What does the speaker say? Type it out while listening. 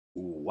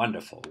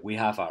Wonderful. We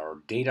have our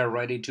data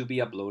ready to be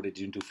uploaded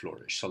into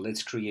Flourish. So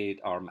let's create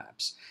our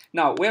maps.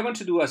 Now, we're going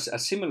to do a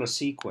similar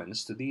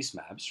sequence to these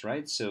maps,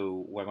 right?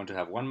 So we're going to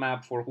have one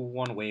map for who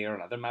won where,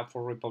 another map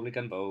for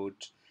Republican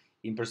vote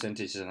in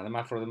percentages, another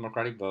map for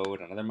Democratic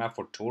vote, another map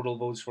for total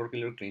votes for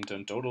Hillary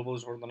Clinton, total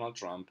votes for Donald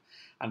Trump,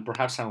 and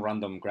perhaps some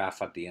random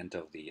graph at the end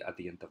of the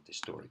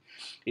story.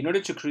 In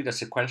order to create a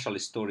sequential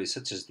story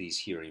such as these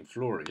here in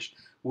Flourish,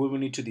 we will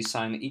need to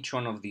design each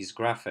one of these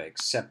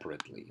graphics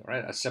separately,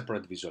 right, as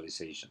separate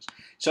visualizations.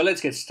 So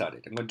let's get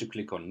started. I'm going to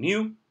click on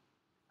New,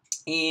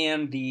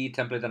 and the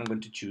template that I'm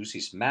going to choose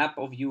is Map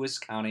of US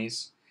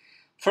Counties.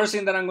 First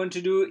thing that I'm going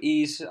to do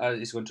is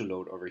going to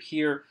load over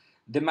here.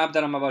 The map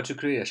that I'm about to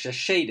create is a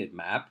shaded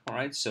map, all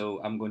right? So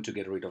I'm going to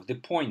get rid of the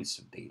points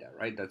data,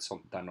 right? That's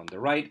done on the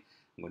right.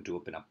 I'm going to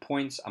open up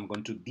points. I'm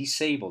going to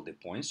disable the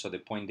points, so the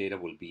point data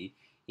will be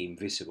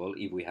invisible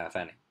if we have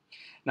any.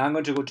 Now I'm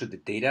going to go to the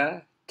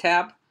Data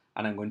tab,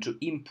 and I'm going to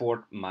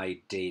import my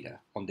data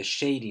on the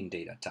Shading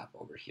Data tab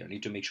over here. I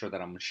need to make sure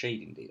that I'm on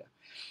Shading Data.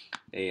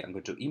 I'm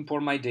going to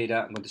import my data.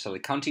 I'm going to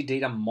select County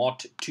Data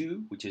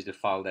Mod2, which is the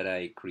file that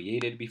I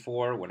created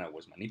before when I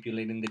was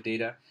manipulating the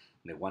data,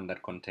 the one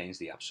that contains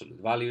the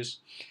absolute values.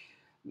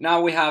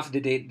 Now we have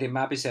the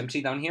map is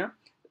empty down here.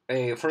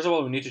 First of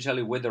all, we need to tell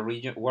you what the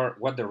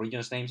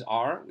region's names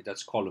are.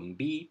 That's column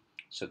B.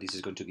 So this is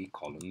going to be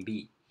column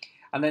B.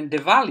 And then the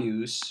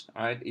values,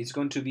 all right, is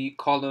going to be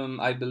column,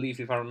 I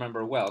believe, if I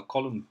remember well,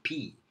 column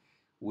P,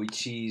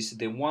 which is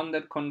the one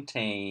that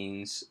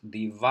contains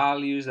the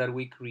values that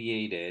we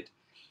created,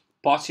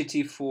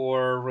 positive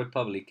for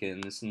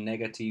Republicans,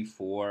 negative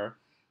for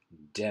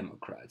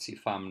Democrats,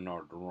 if I'm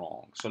not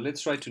wrong. So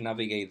let's try to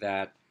navigate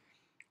that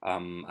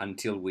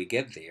until we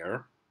get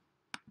there.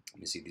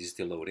 Let me see, this is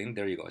still loading.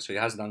 There you go. So it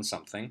has done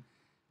something.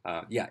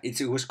 Yeah, it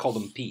was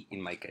column P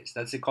in my case.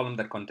 That's the column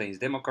that contains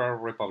Democrat or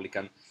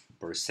Republican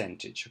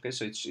percentage. Okay,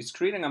 so it's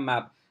creating a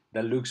map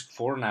that looks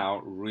for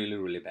now really,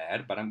 really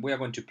bad, but we are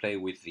going to play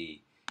with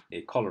the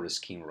color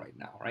scheme right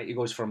now, right? It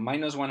goes from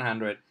minus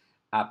 100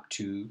 up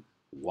to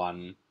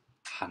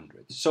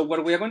 100. So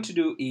what we are going to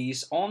do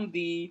is on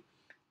the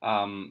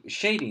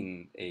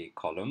shading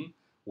column,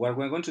 what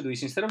we're going to do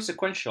is instead of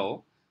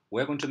sequential,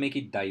 we're going to make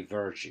it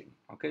diverging.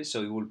 Okay,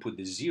 so we will put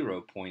the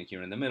 0 point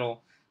here in the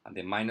middle and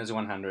then minus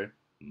 100,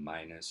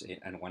 minus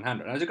and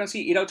 100. As you can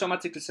see, it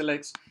automatically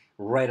selects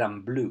red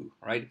and blue,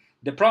 right?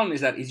 The problem is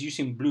that it's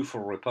using blue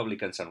for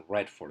Republicans and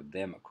red for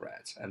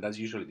Democrats, and that's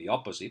usually the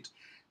opposite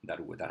that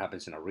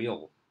happens in a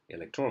real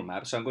electoral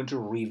map. So I'm going to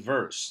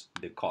reverse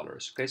the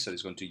colors. Okay, so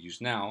it's going to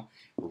use now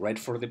red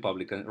for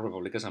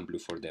Republicans and blue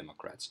for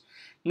Democrats.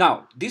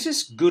 Now this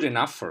is good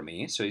enough for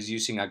me. So it's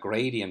using a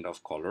gradient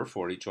of color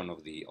for each one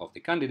of the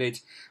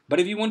candidates.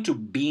 But if you want to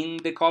bin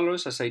the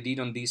colors, as I did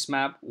on this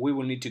map, we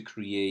will need to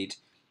create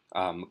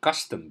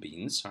custom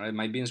bins. All right,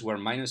 my bins were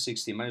minus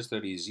 60, minus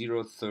 30,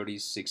 0, 30,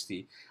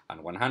 60,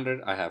 and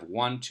 100. I have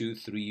 1, 2,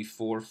 3,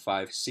 4,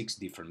 5, 6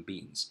 different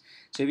bins.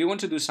 So if you want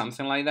to do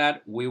something like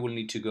that, we will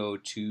need to go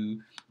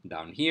to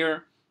down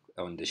here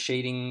on the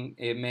shading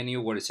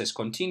menu where it says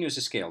continuous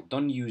scale.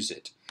 Don't use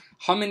it.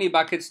 How many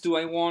buckets do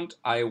I want?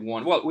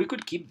 Well, we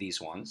could keep these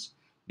ones.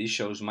 This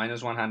shows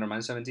minus 100,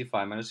 minus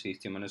 75, minus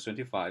 50, minus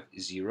 25,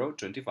 0,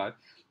 25.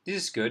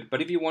 This is good, but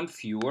if you want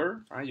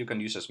fewer, right, you can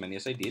use as many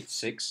as I did,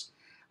 6.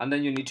 And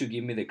then you need to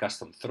give me the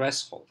custom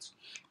thresholds,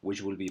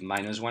 which will be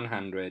minus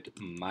 100,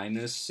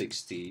 minus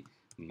 60,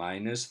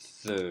 minus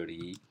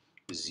 30,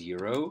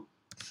 0,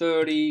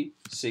 30,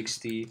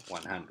 60,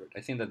 100.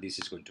 I think that this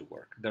is going to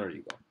work. There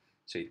you go.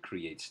 So it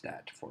creates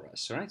that for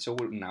us. All right. So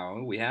now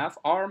we have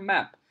our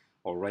map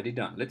already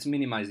done. Let's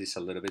minimize this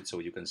a little bit so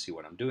you can see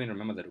what I'm doing.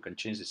 Remember that you can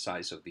change the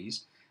size of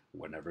these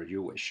whenever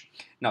you wish.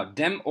 Now,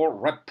 Dem or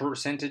Rep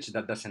percentage,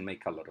 that doesn't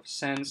make a lot of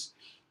sense.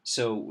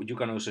 So you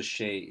can also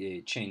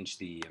change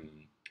the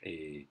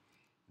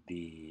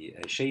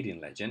shading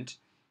legend.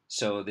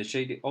 So the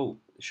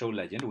show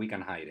legend, we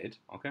can hide it.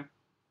 Okay,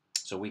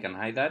 so we can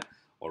hide that,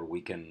 or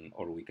we can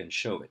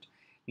show it.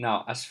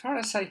 Now, as far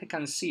as I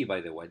can see, by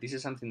the way, this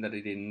is something that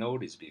I didn't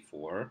notice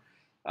before.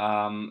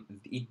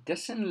 It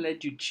doesn't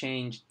let you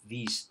change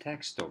this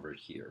text over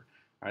here.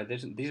 All right,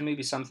 this may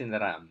be something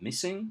that I'm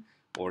missing,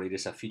 or it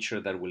is a feature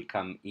that will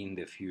come in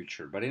the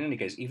future. But in any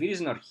case, if it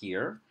is not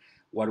here,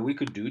 what we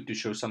could do to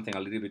show something a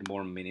little bit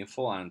more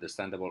meaningful and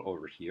understandable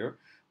over here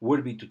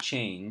would be to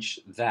change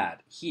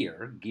that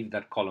here, give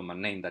that column a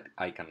name that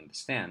I can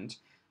understand,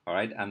 all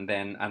right, and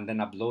then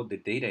upload the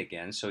data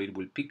again, so it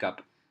will pick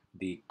up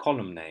the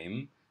column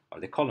name or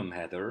the column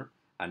header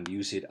and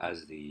use it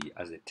as the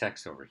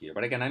text over here.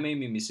 But again, I may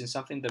be missing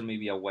something. There may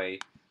be a way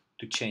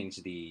to change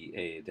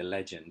the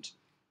legend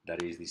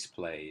that is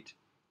displayed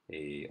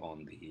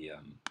on the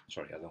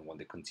sorry, I don't want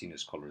the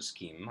continuous color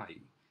scheme.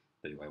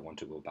 I want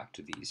to go back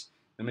to these.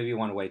 There may be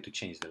one way to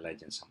change the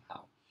legend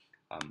somehow.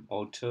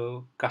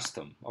 Auto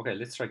custom. Okay,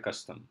 let's try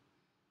custom.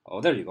 Oh,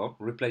 there you go.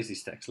 Replace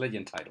this text,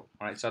 legend title.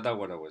 All right, so that's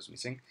what I was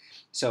missing.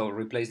 So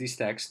replace this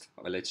text.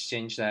 Well, let's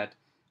change that.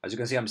 As you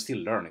can see, I'm still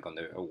learning on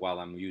while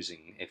I'm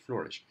using a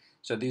Flourish.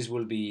 So this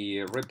will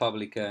be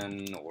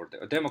Republican or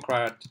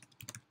Democrat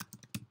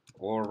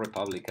or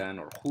Republican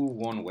or who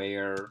won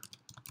where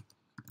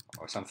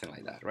or something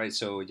like that, right?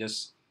 So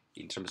just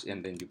in terms,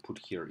 and then you put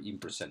here in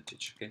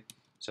percentage, okay?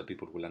 So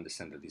people will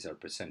understand that these are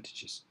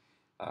percentages.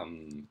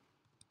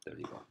 There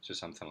you go. So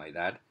something like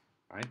that,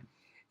 right?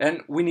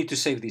 And we need to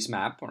save this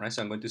map, all right?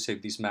 So I'm going to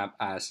save this map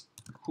as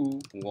who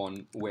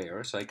won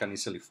where, so I can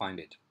easily find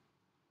it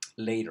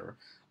later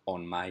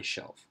on my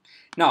shelf.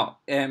 Now,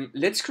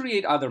 let's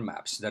create other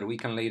maps that we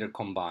can later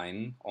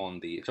combine on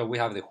the, so we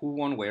have the who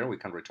won where, we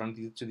can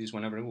return to this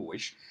whenever we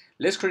wish.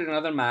 Let's create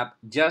another map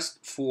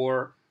just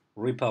for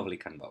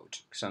Republican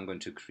vote. So I'm going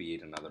to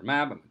create another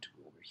map. I'm going to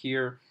go over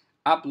here,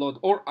 upload,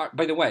 or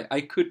by the way,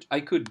 I could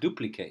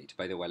duplicate,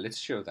 by the way, let's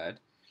show that.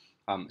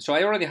 So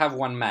I already have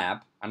one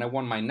map, and I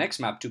want my next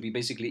map to be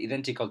basically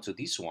identical to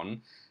this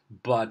one,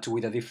 but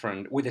with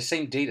the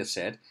same data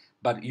set,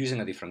 but using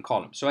a different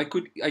column. So I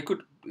could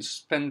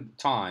spend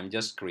time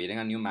just creating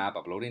a new map,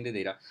 uploading the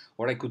data,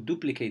 or I could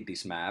duplicate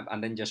this map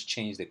and then just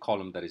change the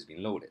column that is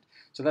being loaded.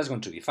 So that's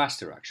going to be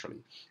faster, actually.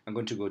 I'm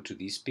going to go to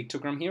this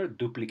pictogram here,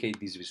 duplicate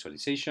this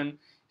visualization.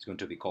 It's going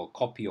to be called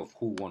copy of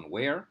who won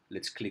where.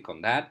 Let's click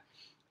on that,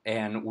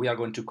 and we are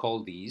going to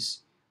call these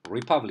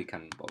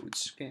Republican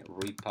votes. Okay,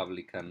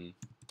 Republican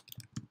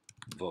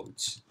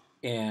votes.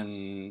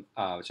 And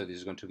so this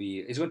is going to be,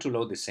 it's going to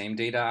load the same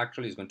data.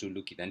 Actually, it's going to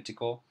look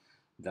identical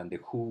than the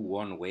who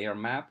won where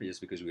map, just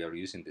because we are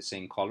using the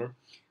same color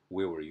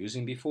we were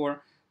using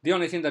before. The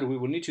only thing that we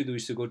will need to do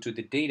is to go to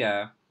the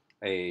data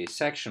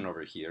section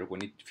over here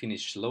when it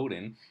finishes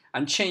loading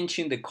and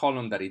changing the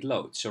column that it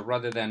loads. So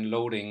rather than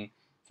loading,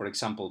 for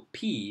example,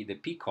 P, the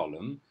P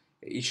column,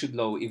 it should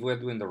load, if we're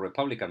doing the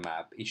Republican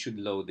map, it should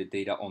load the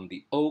data on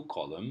the O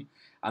column.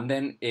 And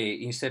then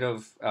instead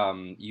of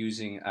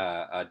using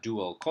a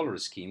dual color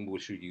scheme, we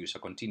should use a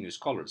continuous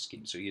color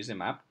scheme. So here's the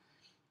map.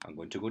 I'm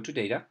going to go to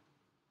data,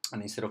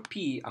 and instead of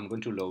P, I'm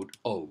going to load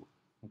O.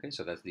 Okay,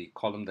 so that's the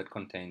column that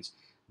contains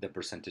the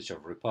percentage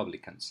of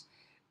Republicans.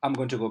 I'm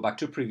going to go back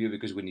to preview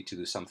because we need to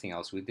do something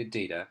else with the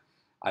data.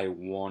 I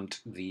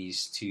want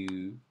these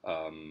to,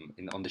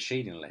 on the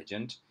shading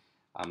legend,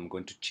 I'm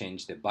going to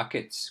change the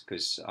buckets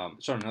because,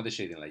 sorry, not the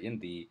shading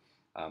legend, the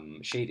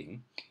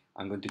shading.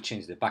 I'm going to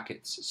change the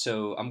buckets.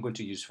 So I'm going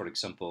to use, for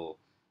example,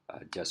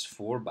 just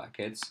 4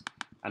 buckets,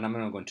 and I'm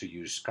not going to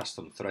use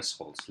custom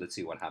thresholds. Let's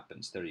see what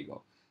happens. There you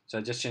go. So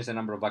I just changed the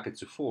number of buckets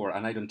to 4,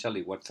 and I don't tell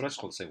it what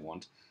thresholds I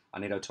want,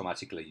 and it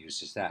automatically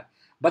uses that.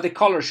 But the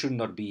color should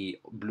not be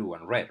blue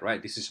and red,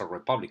 right? This is a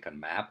Republican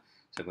map.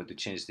 So I'm going to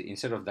change the,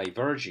 instead of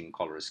diverging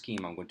color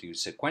scheme, I'm going to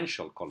use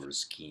sequential color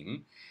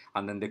scheme,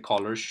 and then the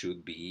colors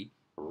should be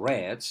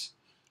reds.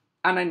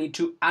 And I need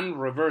to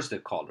unreverse the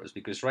colors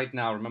because right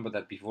now, remember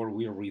that before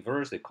we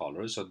reverse the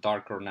colors, so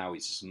darker now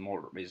is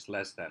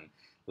less than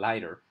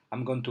lighter.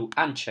 I'm going to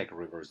uncheck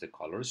reverse the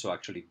colors, so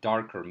actually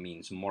darker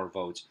means more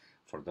votes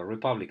for the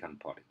Republican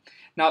Party.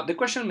 Now the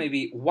question may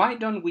be, why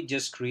don't we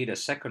just create a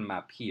second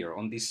map here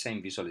on this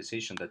same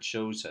visualization that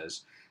shows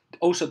us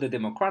also the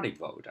Democratic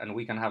vote, and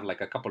we can have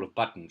like a couple of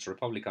buttons,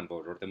 Republican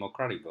vote or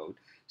Democratic vote,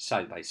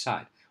 side by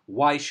side.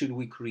 Why should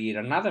we create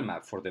another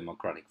map for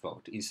Democratic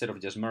vote instead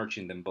of just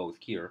merging them both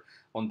here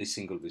on this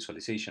single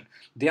visualization?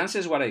 The answer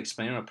is what I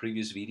explained in a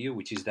previous video,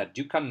 which is that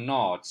you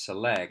cannot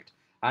select,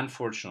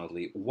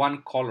 unfortunately,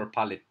 one color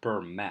palette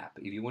per map.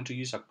 If you want to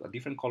use a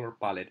different color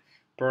palette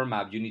per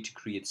map, you need to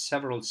create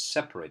several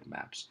separate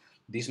maps.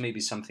 This may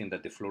be something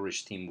that the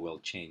Flourish team will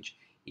change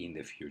in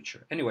the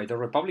future. Anyway, the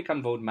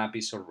Republican vote map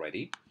is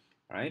already,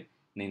 right?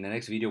 And in the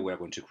next video, we're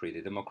going to create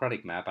a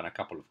Democratic map and a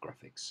couple of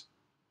graphics.